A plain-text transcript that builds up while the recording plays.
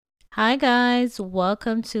Hi guys,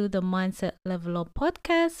 welcome to the Mindset Level Up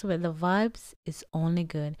podcast where the vibes is only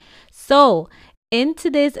good. So, in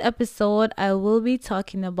today's episode, I will be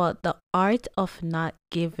talking about the art of not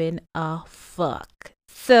giving a fuck.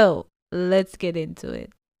 So, let's get into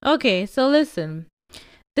it. Okay, so listen.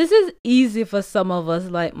 This is easy for some of us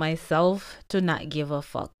like myself to not give a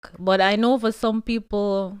fuck. But I know for some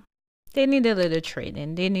people they need a little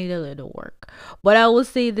training, they need a little work. But I will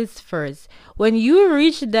say this first. When you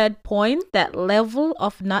reach that point, that level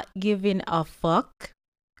of not giving a fuck,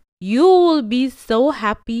 you will be so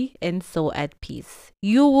happy and so at peace.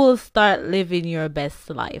 You will start living your best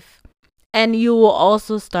life. And you will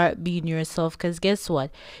also start being yourself because guess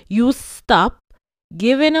what? You stop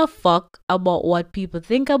giving a fuck about what people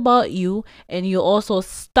think about you, and you also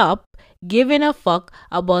stop giving a fuck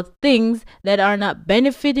about things that are not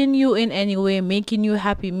benefiting you in any way, making you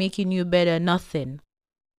happy, making you better, nothing.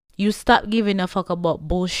 You stop giving a fuck about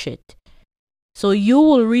bullshit. So you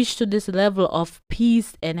will reach to this level of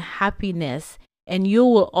peace and happiness, and you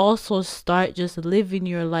will also start just living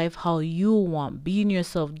your life how you want, being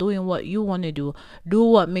yourself, doing what you want to do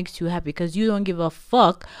what makes you happy, because you don't give a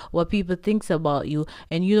fuck what people thinks about you,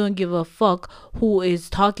 and you don't give a fuck who is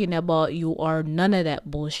talking about you or none of that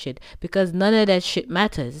bullshit, because none of that shit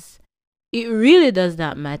matters. It really does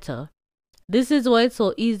not matter. This is why it's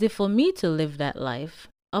so easy for me to live that life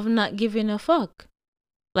of not giving a fuck.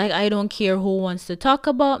 Like, I don't care who wants to talk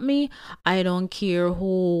about me. I don't care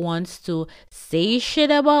who wants to say shit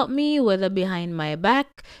about me, whether behind my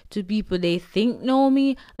back, to people they think know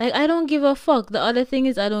me. Like, I don't give a fuck. The other thing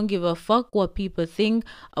is, I don't give a fuck what people think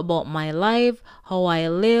about my life, how I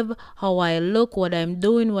live, how I look, what I'm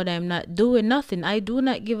doing, what I'm not doing. Nothing. I do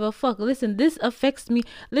not give a fuck. Listen, this affects me.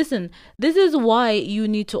 Listen, this is why you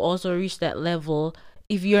need to also reach that level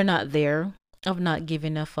if you're not there of not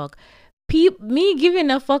giving a fuck. Me giving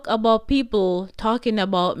a fuck about people talking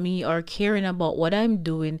about me or caring about what I'm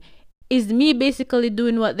doing is me basically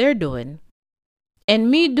doing what they're doing. And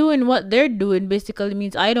me doing what they're doing basically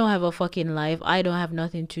means I don't have a fucking life. I don't have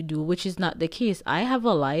nothing to do, which is not the case. I have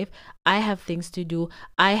a life. I have things to do.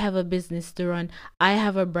 I have a business to run. I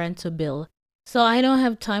have a brand to build. So I don't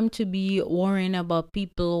have time to be worrying about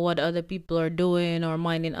people, what other people are doing, or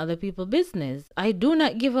minding other people's business. I do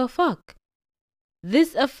not give a fuck.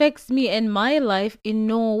 This affects me and my life in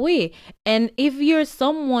no way. And if you're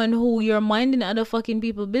someone who you're minding other fucking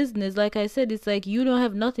people business, like I said, it's like you don't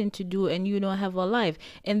have nothing to do and you don't have a life.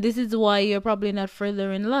 And this is why you're probably not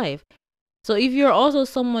further in life. So if you're also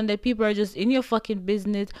someone that people are just in your fucking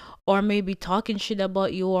business or maybe talking shit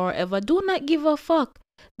about you or ever, do not give a fuck.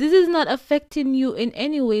 This is not affecting you in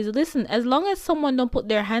any ways. Listen, as long as someone don't put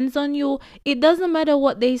their hands on you, it doesn't matter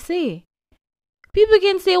what they say. People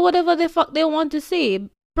can say whatever the fuck they want to say.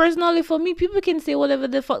 Personally, for me, people can say whatever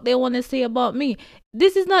the fuck they want to say about me.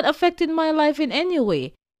 This is not affecting my life in any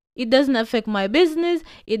way. It doesn't affect my business.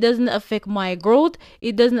 It doesn't affect my growth.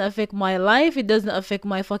 It doesn't affect my life. It doesn't affect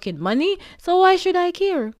my fucking money. So why should I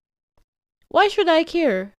care? Why should I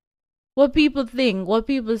care what people think, what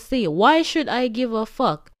people say? Why should I give a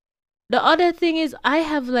fuck? The other thing is, I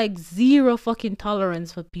have like zero fucking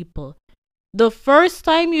tolerance for people. The first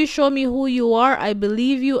time you show me who you are, I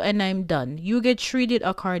believe you and I'm done. You get treated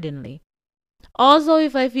accordingly. Also,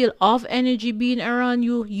 if I feel off energy being around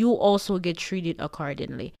you, you also get treated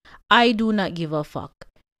accordingly. I do not give a fuck.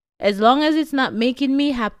 As long as it's not making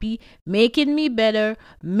me happy, making me better,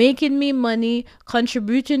 making me money,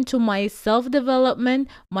 contributing to my self development,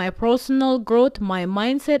 my personal growth, my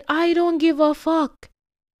mindset, I don't give a fuck.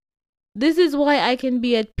 This is why I can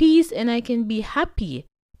be at peace and I can be happy.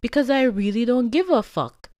 Because I really don't give a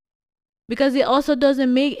fuck. Because it also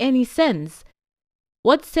doesn't make any sense.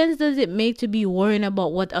 What sense does it make to be worrying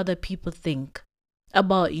about what other people think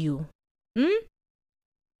about you?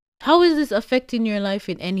 How is this affecting your life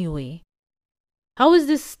in any way? How is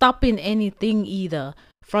this stopping anything either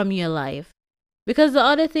from your life? Because the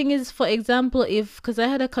other thing is, for example, because I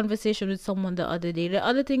had a conversation with someone the other day, the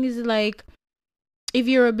other thing is like, if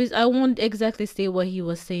you're a business, I won't exactly say what he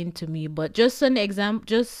was saying to me, but just an example,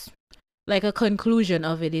 just like a conclusion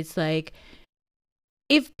of it. It's like,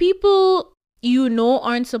 if people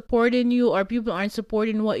aren't supporting you or people aren't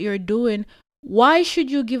supporting what you're doing, why should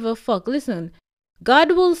you give a fuck? Listen,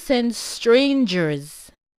 God will send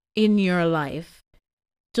strangers in your life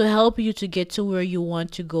to help you to get to where you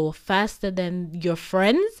want to go faster than your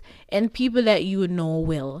friends and people that you know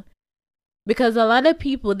will. Because a lot of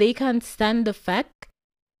people, they can't stand the fact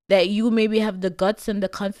that you maybe have the guts and the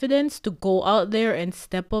confidence to go out there and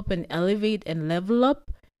step up and elevate and level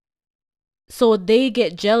up. So they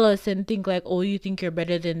get jealous and think like, oh, you think you're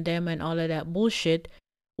better than them and all of that bullshit.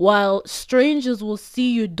 while strangers will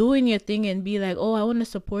see you doing your thing and be like, oh, I want to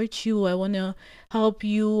support you, I want to help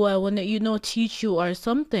you, I want to, teach you or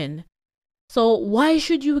something. So why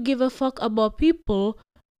should you give a fuck about people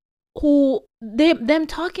who them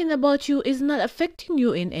talking about you is not affecting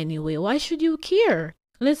you in any way? Why should you care?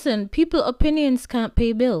 Listen, people opinions can't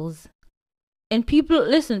pay bills. And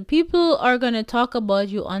people are gonna talk about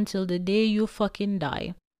you until the day you fucking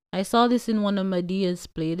die. I saw this in one of Medea's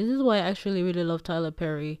play. This is why I actually really love Tyler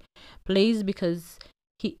Perry plays, because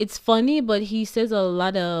it's funny, but he says a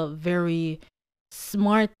lot of very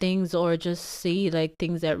smart things, or just say like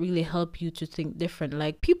things that really help you to think different.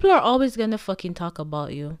 Like, people are always gonna fucking talk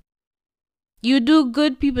about you. You do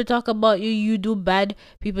good, people talk about you. You do bad,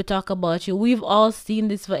 people talk about you. We've all seen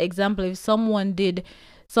this. For example, if someone did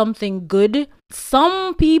something good,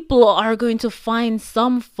 some people are going to find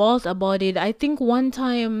some fault about it. I think one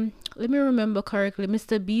time, let me remember correctly,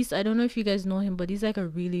 Mr. Beast, I don't know if you guys know him, but he's like a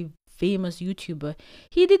really famous YouTuber.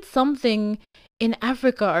 He did something in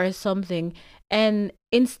Africa or something, and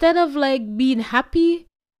instead of like being happy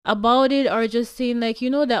about it, or just saying like,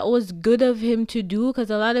 that was good of him to do, because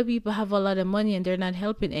a lot of people have a lot of money and they're not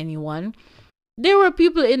helping anyone, there were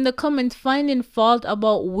people in the comments finding fault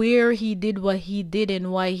about where he did what he did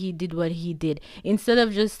and why he did what he did, instead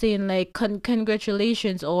of just saying like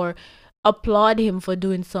congratulations or applaud him for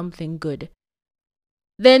doing something good.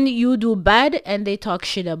 Then you do bad and they talk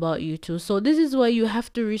shit about you too. So this is why you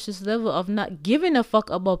have to reach this level of not giving a fuck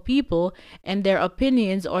about people and their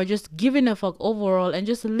opinions, or just giving a fuck overall, and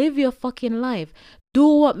just live your fucking life. Do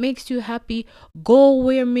what makes you happy. Go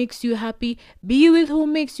where makes you happy. Be with who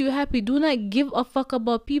makes you happy. Do not give a fuck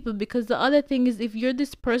about people, because the other thing is, if you're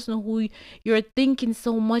this person who you're thinking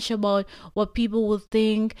so much about what people will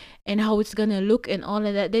think and how it's gonna look and all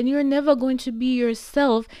of that, then you're never going to be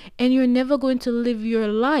yourself and you're never going to live your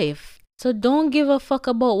life. So don't give a fuck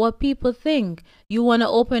about what people think. You want to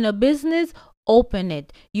open a business? Open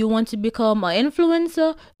it. You want to become an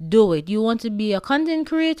influencer? Do it. You want to be a content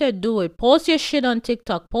creator? Do it. Post your shit on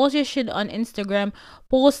TikTok. Post your shit on Instagram.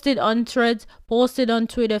 Post it on Threads. Post it on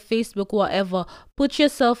Twitter, Facebook, whatever. Put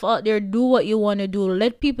yourself out there. Do what you want to do.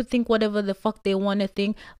 Let people think whatever the fuck they want to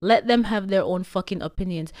think. Let them have their own fucking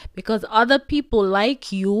opinions, because other people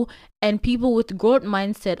like you, and people with growth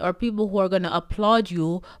mindset, or people who are going to applaud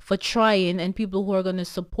you for trying, and people who are going to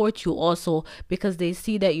support you also, because they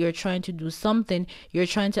see that you're trying to do something, you're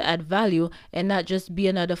trying to add value, and not just be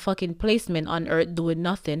another fucking placement on earth doing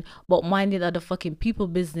nothing, but minding other fucking people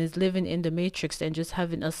business, living in the matrix, and just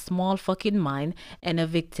having a small fucking mind and a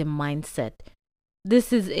victim mindset.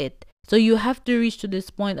 This is it. So you have to reach to this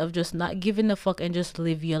point of just not giving a fuck and just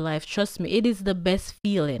live your life. Trust me, it is the best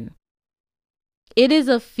feeling. It is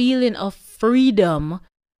a feeling of freedom,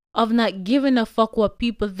 of not giving a fuck what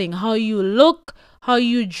people think, how you look, how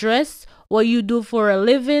you dress, what you do for a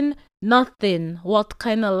living, nothing. What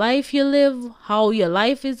kind of life you live, how your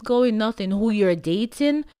life is going, nothing. Who you're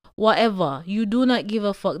dating, whatever. You do not give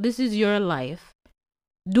a fuck. This is your life.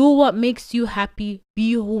 Do what makes you happy.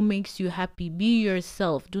 Be who makes you happy. Be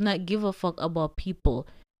yourself. Do not give a fuck about people.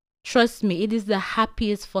 Trust me, it is the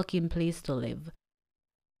happiest fucking place to live.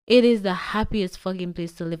 It is the happiest fucking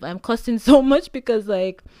place to live. I'm cussing so much because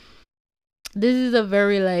like this is a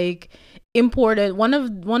very like important one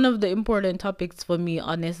of the important topics for me,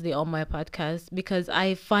 honestly, on my podcast, because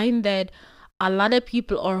I find that a lot of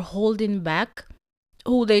people are holding back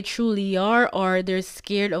who they truly are, or they're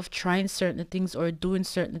scared of trying certain things or doing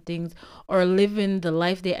certain things or living the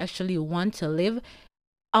life they actually want to live,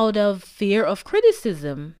 out of fear of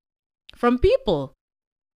criticism from people.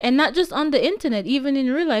 And not just on the internet, even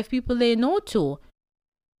in real life, people they know too.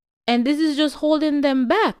 And this is just holding them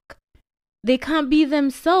back. They can't be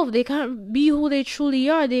themselves. They can't be who they truly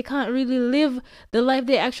are. They can't really live the life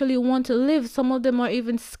they actually want to live. Some of them are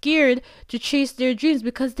even scared to chase their dreams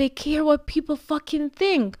because they care what people fucking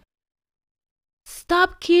think.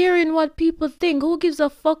 Stop caring what people think. Who gives a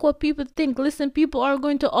fuck what people think? Listen, people are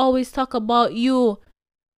going to always talk about you.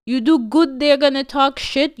 You do good, they're gonna talk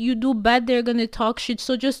shit. You do bad, they're gonna talk shit.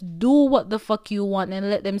 So just do what the fuck you want and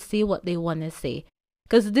let them say what they want to say.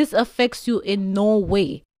 Because this affects you in no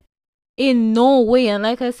way. In no way. And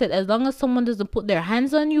like I said, as long as someone doesn't put their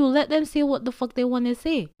hands on you, let them say what the fuck they want to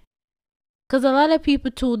say. Because a lot of people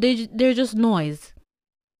too, they're just noise.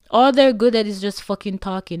 All they're good at is just fucking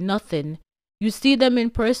talking, nothing. You see them in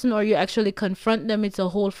person or you actually confront them, it's a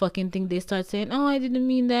whole fucking thing. They start saying, oh, I didn't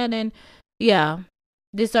mean that. And yeah,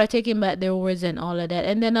 they start taking back their words and all of that.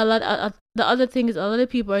 And then the other thing is, a lot of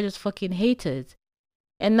people are just fucking haters.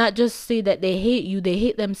 And not just say that they hate you, they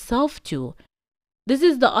hate themselves too. This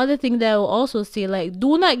is the other thing that I will also say. Like,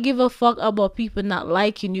 do not give a fuck about people not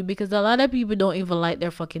liking you, because a lot of people don't even like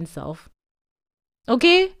their fucking self.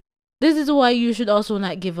 Okay? This is why you should also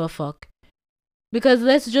not give a fuck. Because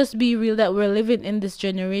let's just be real that we're living in this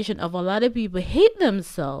generation of a lot of people hate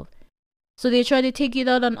themselves. So they try to take it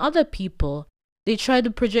out on other people. They try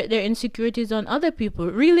to project their insecurities on other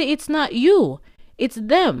people. Really, it's not you. It's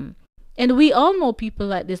them. And we all know people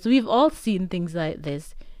like this. We've all seen things like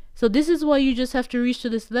this. So this is why you just have to reach to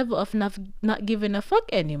this level of not giving a fuck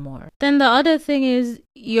anymore. Then the other thing is,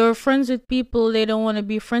 you're friends with people, they don't want to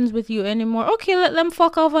be friends with you anymore. Okay, let them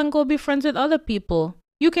fuck off and go be friends with other people.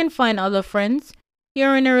 You can find other friends.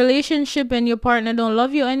 You're in a relationship and your partner don't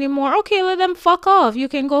love you anymore. Okay, let them fuck off. You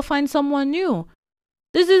can go find someone new.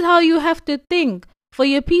 This is how you have to think. For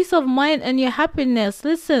your peace of mind and your happiness.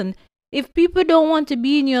 Listen, if people don't want to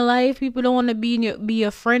be in your life, people don't want to be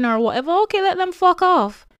your friend or whatever, okay, let them fuck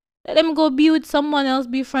off. Let them go be with someone else,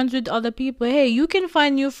 be friends with other people. Hey, you can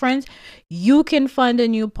find new friends. You can find a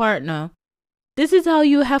new partner. This is how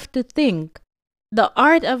you have to think. The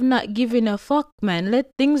art of not giving a fuck, man.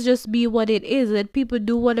 Let things just be what it is. Let people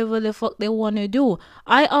do whatever the fuck they want to do.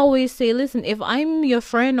 I always say, listen, if I'm your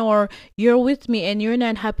friend or you're with me and you're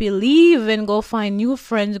not happy, leave and go find new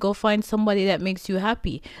friends. Go find somebody that makes you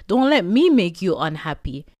happy. Don't let me make you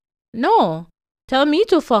unhappy. No. Tell me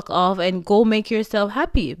to fuck off and go make yourself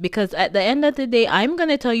happy. Because at the end of the day, I'm going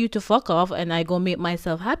to tell you to fuck off and I go make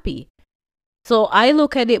myself happy. So I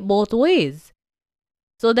look at it both ways.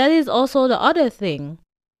 So that is also the other thing.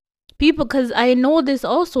 People, because I know this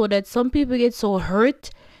also, that some people get so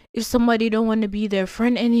hurt if somebody don't want to be their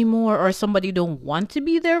friend anymore, or somebody don't want to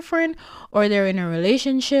be their friend, or they're in a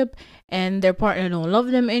relationship and their partner don't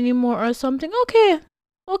love them anymore or something. Okay.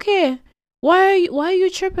 Why are you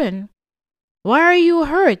tripping? Why are you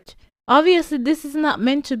hurt? Obviously, this is not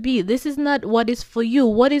meant to be. This is not what is for you.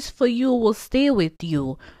 What is for you will stay with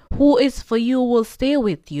you. Who is for you will stay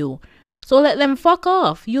with you. So let them fuck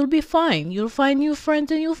off. You'll be fine. You'll find new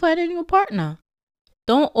friends and you'll find a new partner.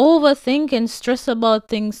 Don't overthink and stress about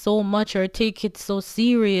things so much, or take it so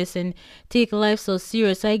serious and take life so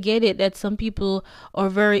serious. I get it that some people are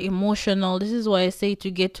very emotional. This is why I say,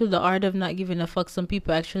 to get to the art of not giving a fuck, some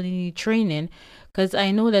people actually need training. Because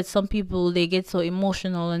I know that some people, they get so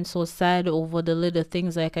emotional and so sad over the little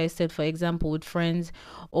things, like I said, for example, with friends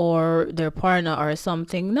or their partner or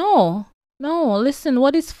something. No, listen,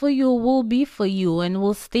 what is for you will be for you and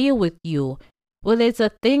will stay with you. Whether it's a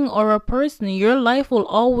thing or a person, your life will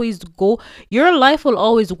always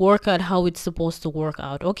work out how it's supposed to work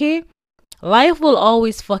out, okay? Life will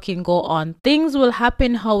always fucking go on. Things will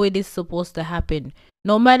happen how it is supposed to happen,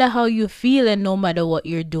 no matter how you feel and no matter what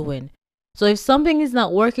you're doing. So if something is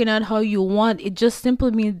not working out how you want, it just simply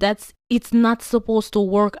means it's not supposed to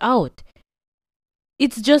work out.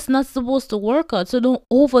 It's just not supposed to work out. So don't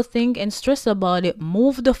overthink and stress about it.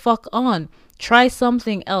 Move the fuck on. Try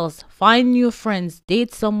something else. Find new friends.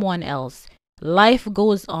 Date someone else. Life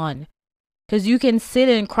goes on. Because you can sit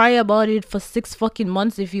and cry about it for 6 fucking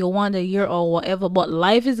months if you want, a year or whatever. But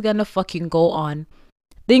life is gonna fucking go on.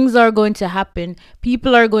 Things are going to happen.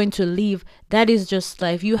 People are going to leave. That is just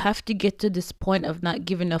life. You have to get to this point of not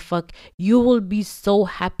giving a fuck. You will be so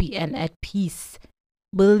happy and at peace.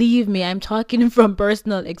 Believe me, I'm talking from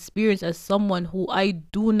personal experience as someone who I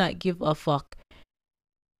do not give a fuck.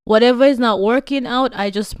 Whatever is not working out, I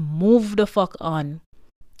just move the fuck on.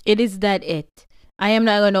 It is that it. I am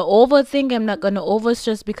not going to overthink. I'm not going to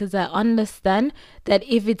overstress, because I understand that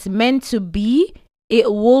if it's meant to be,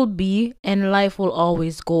 it will be, and life will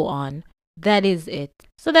always go on. That is it.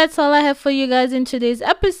 So that's all I have for you guys in today's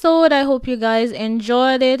episode. I hope you guys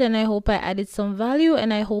enjoyed it, and I hope I added some value,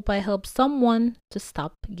 and I hope I helped someone to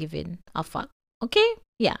stop giving a fuck. Okay?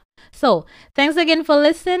 Yeah. So thanks again for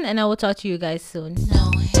listening, and I will talk to you guys soon.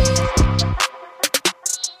 No hate,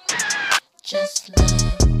 just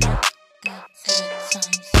love. Good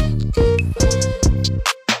times.